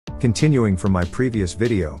Continuing from my previous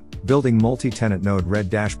video, building multi-tenant node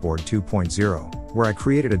RED Dashboard 2.0, where I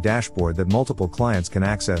created a dashboard that multiple clients can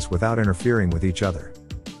access without interfering with each other.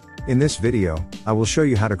 In this video, I will show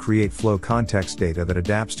you how to create flow context data that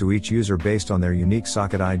adapts to each user based on their unique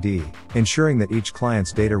socket ID, ensuring that each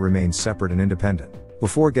client's data remains separate and independent.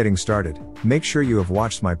 Before getting started, make sure you have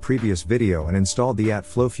watched my previous video and installed the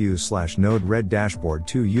 @flowfuse/node RED Dashboard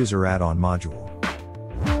 2 user add-on module.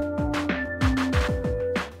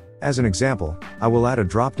 As an example, I will add a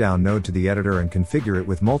drop-down node to the editor and configure it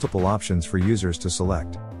with multiple options for users to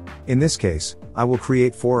select. In this case, I will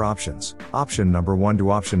create 4 options, option number 1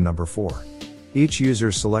 to option number 4. Each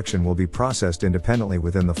user's selection will be processed independently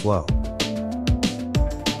within the flow.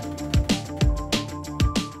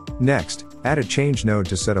 Next, add a change node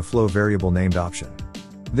to set a flow variable named option.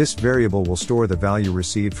 This variable will store the value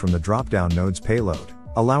received from the drop-down node's payload,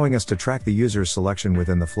 allowing us to track the user's selection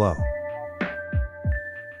within the flow.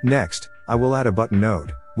 Next, I will add a button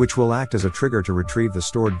node, which will act as a trigger to retrieve the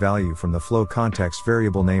stored value from the flow context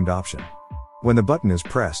variable named option. When the button is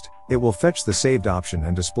pressed, it will fetch the saved option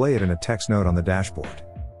and display it in a text node on the dashboard.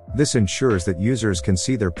 This ensures that users can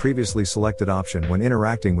see their previously selected option when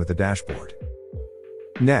interacting with the dashboard.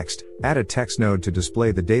 Next, add a text node to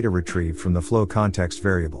display the data retrieved from the flow context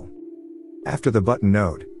variable. After the button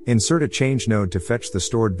node, insert a change node to fetch the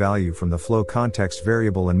stored value from the flow context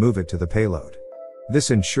variable and move it to the payload.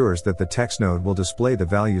 This ensures that the text node will display the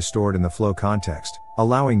value stored in the flow context,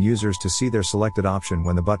 allowing users to see their selected option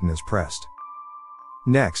when the button is pressed.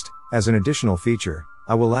 Next, as an additional feature,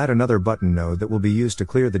 I will add another button node that will be used to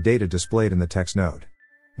clear the data displayed in the text node.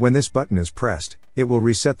 When this button is pressed, it will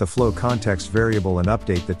reset the flow context variable and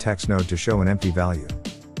update the text node to show an empty value.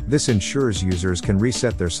 This ensures users can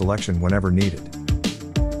reset their selection whenever needed.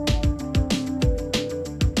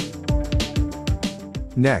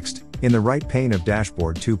 Next, in the right pane of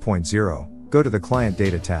Dashboard 2.0, go to the Client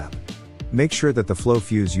Data tab. Make sure that the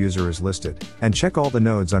FlowFuse user is listed, and check all the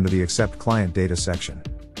nodes under the Accept Client Data section.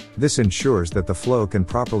 This ensures that the flow can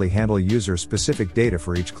properly handle user-specific data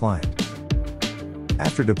for each client.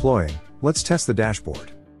 After deploying, let's test the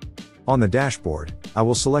dashboard. On the dashboard, I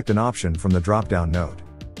will select an option from the drop-down node.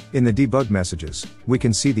 In the debug messages, we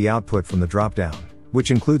can see the output from the drop-down, which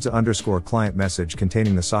includes a _client message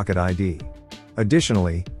containing the socket ID.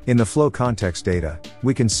 Additionally, in the flow context data,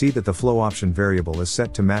 we can see that the flow option variable is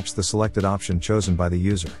set to match the selected option chosen by the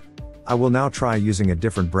user. I will now try using a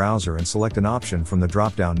different browser and select an option from the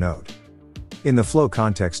drop-down node. In the flow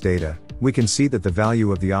context data, we can see that the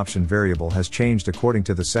value of the option variable has changed according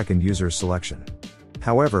to the second user's selection.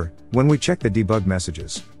 However, when we check the debug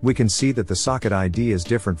messages, we can see that the socket ID is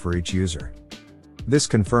different for each user. This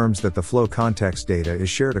confirms that the flow context data is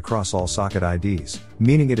shared across all socket IDs,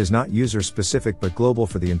 meaning it is not user-specific but global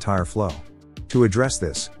for the entire flow. To address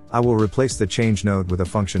this, I will replace the change node with a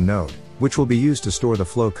function node, which will be used to store the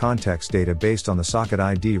flow context data based on the socket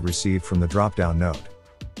ID received from the drop-down node.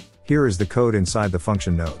 Here is the code inside the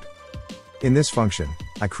function node. In this function,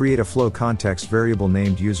 I create a flow context variable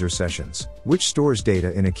named user sessions, which stores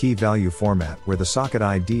data in a key value format where the socket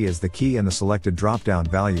ID is the key and the selected drop-down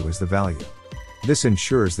value is the value. This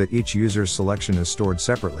ensures that each user's selection is stored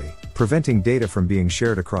separately, preventing data from being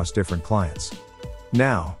shared across different clients.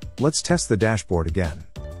 Now, let's test the dashboard again.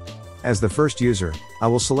 As the first user, I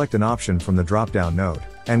will select an option from the drop-down node,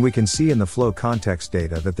 and we can see in the flow context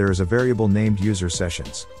data that there is a variable named user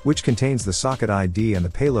sessions, which contains the socket ID and the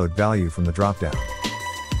payload value from the drop-down.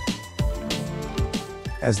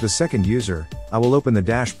 As the second user, I will open the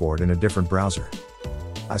dashboard in a different browser.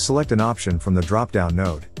 I select an option from the drop-down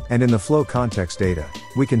node, and in the flow context data,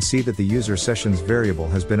 we can see that the user sessions variable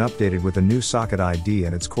has been updated with a new socket ID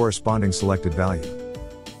and its corresponding selected value.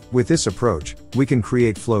 With this approach, we can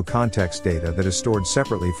create flow context data that is stored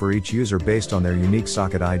separately for each user based on their unique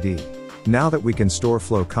socket ID. Now that we can store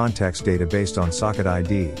flow context data based on socket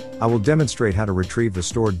ID, I will demonstrate how to retrieve the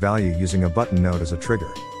stored value using a button node as a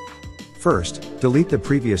trigger. First, delete the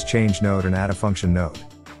previous change node and add a function node.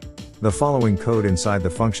 The following code inside the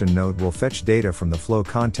function node will fetch data from the flow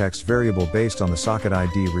context variable based on the socket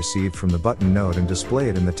ID received from the button node and display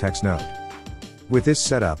it in the text node. With this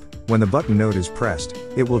setup, when the button node is pressed,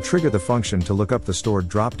 it will trigger the function to look up the stored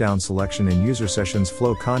drop-down selection in user sessions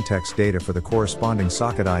flow context data for the corresponding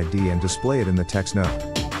socket ID and display it in the text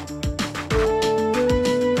node.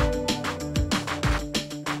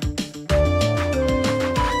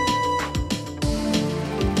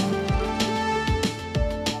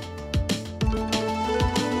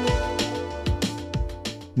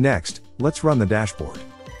 Next, let's run the dashboard.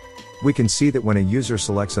 We can see that when a user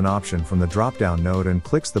selects an option from the drop-down node and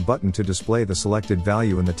clicks the button to display the selected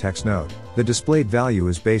value in the text node, the displayed value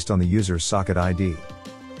is based on the user's socket ID.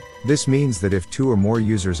 This means that if 2 or more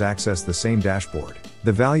users access the same dashboard,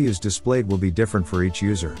 the values displayed will be different for each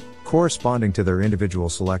user, corresponding to their individual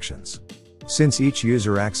selections. Since each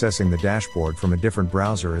user accessing the dashboard from a different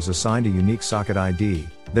browser is assigned a unique socket ID,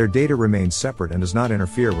 their data remains separate and does not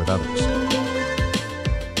interfere with others.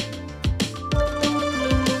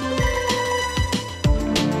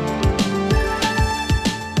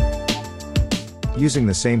 Using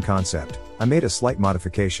the same concept, I made a slight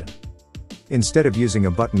modification. Instead of using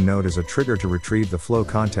a button node as a trigger to retrieve the flow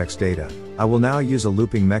context data, I will now use a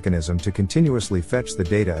looping mechanism to continuously fetch the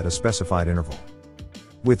data at a specified interval.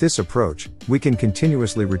 With this approach, we can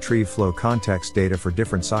continuously retrieve flow context data for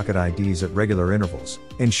different socket IDs at regular intervals,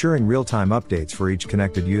 ensuring real-time updates for each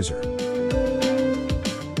connected user.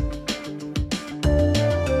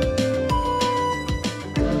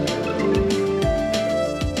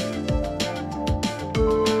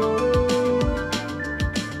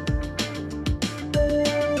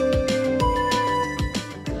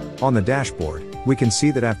 On the dashboard, we can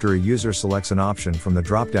see that after a user selects an option from the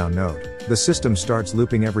drop-down node, the system starts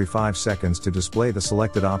looping every 5 seconds to display the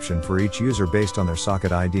selected option for each user based on their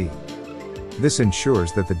socket ID. This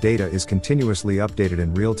ensures that the data is continuously updated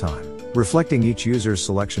in real time, reflecting each user's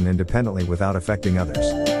selection independently without affecting others.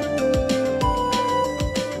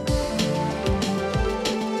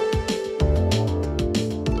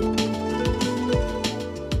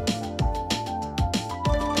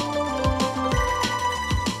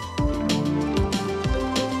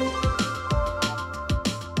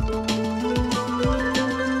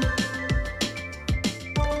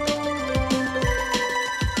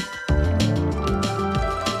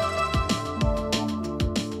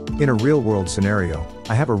 In a real-world scenario,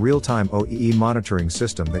 I have a real-time OEE monitoring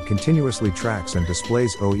system that continuously tracks and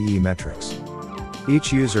displays OEE metrics.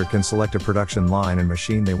 Each user can select a production line and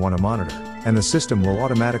machine they want to monitor, and the system will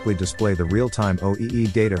automatically display the real-time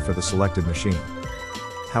OEE data for the selected machine.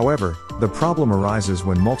 However, the problem arises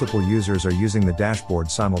when multiple users are using the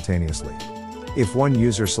dashboard simultaneously. If one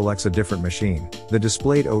user selects a different machine, the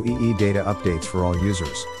displayed OEE data updates for all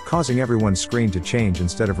users, causing everyone's screen to change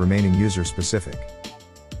instead of remaining user-specific.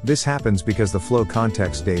 This happens because the flow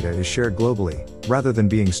context data is shared globally, rather than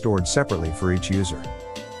being stored separately for each user.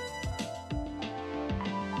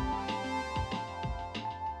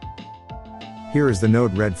 Here is the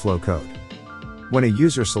node-RED flow code. When a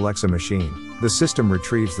user selects a machine, the system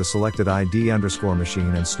retrieves the selected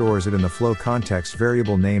ID_machine and stores it in the flow context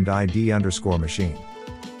variable named ID_machine.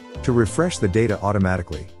 To refresh the data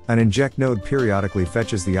automatically, an inject node periodically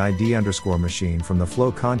fetches the ID_machine from the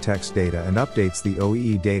flow context data and updates the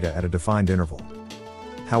OEE data at a defined interval.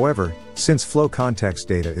 However, since flow context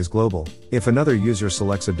data is global, if another user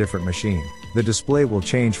selects a different machine, the display will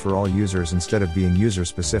change for all users instead of being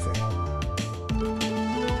user-specific.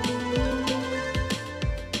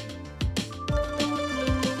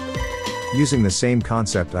 Using the same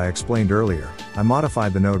concept I explained earlier, I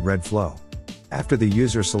modified the node-RED flow. After the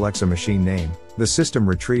user selects a machine name, the system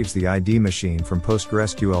retrieves the ID machine from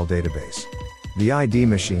PostgreSQL database. The ID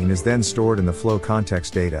machine is then stored in the flow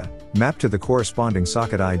context data, mapped to the corresponding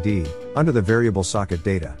socket ID, under the variable socket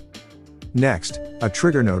data. Next, a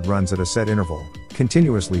trigger node runs at a set interval,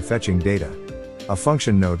 continuously fetching data. A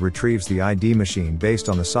function node retrieves the ID machine based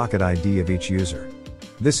on the socket ID of each user.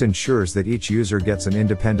 This ensures that each user gets an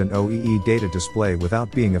independent OEE data display without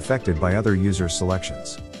being affected by other users'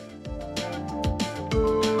 selections.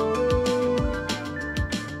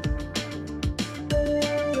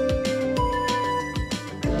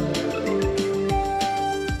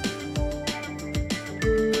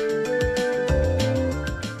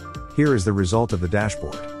 Here is the result of the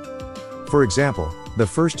dashboard. For example, the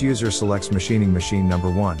first user selects machining machine number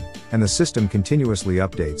 1, and the system continuously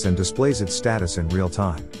updates and displays its status in real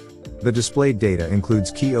time. The displayed data includes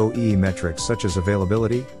key OEE metrics such as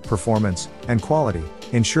availability, performance, and quality,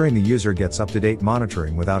 ensuring the user gets up-to-date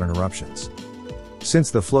monitoring without interruptions. Since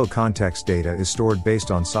the flow context data is stored based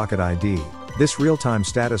on socket ID, this real-time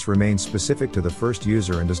status remains specific to the first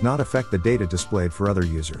user and does not affect the data displayed for other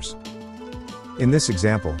users. In this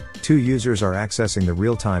example, 2 users are accessing the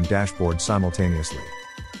real-time dashboard simultaneously.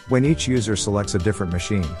 When each user selects a different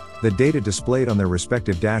machine, the data displayed on their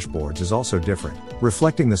respective dashboards is also different,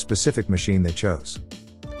 reflecting the specific machine they chose.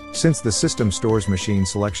 Since the system stores machine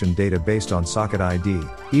selection data based on socket ID,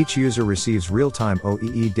 each user receives real-time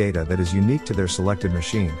OEE data that is unique to their selected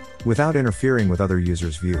machine, without interfering with other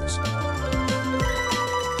users' views.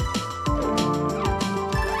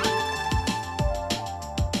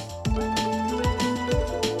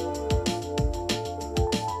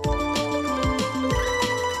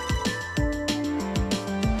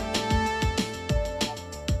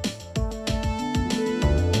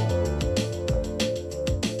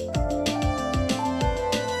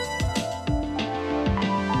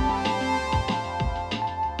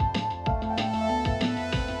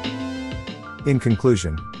 In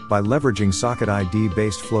conclusion, by leveraging socket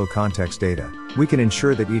ID-based flow context data, we can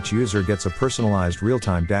ensure that each user gets a personalized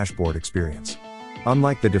real-time dashboard experience.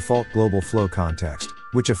 Unlike the default global flow context,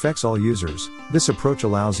 which affects all users, this approach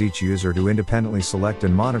allows each user to independently select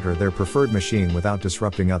and monitor their preferred machine without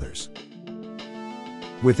disrupting others.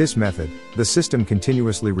 With this method, the system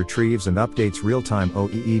continuously retrieves and updates real-time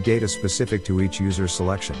OEE data specific to each user's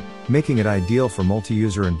selection, making it ideal for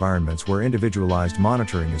multi-user environments where individualized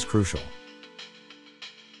monitoring is crucial.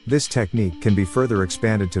 This technique can be further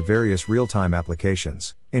expanded to various real-time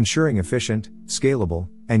applications, ensuring efficient, scalable,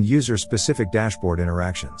 and user-specific dashboard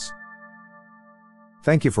interactions.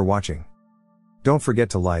 Thank you for watching. Don't forget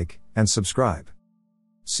to like and subscribe.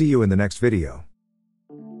 See you in the next video.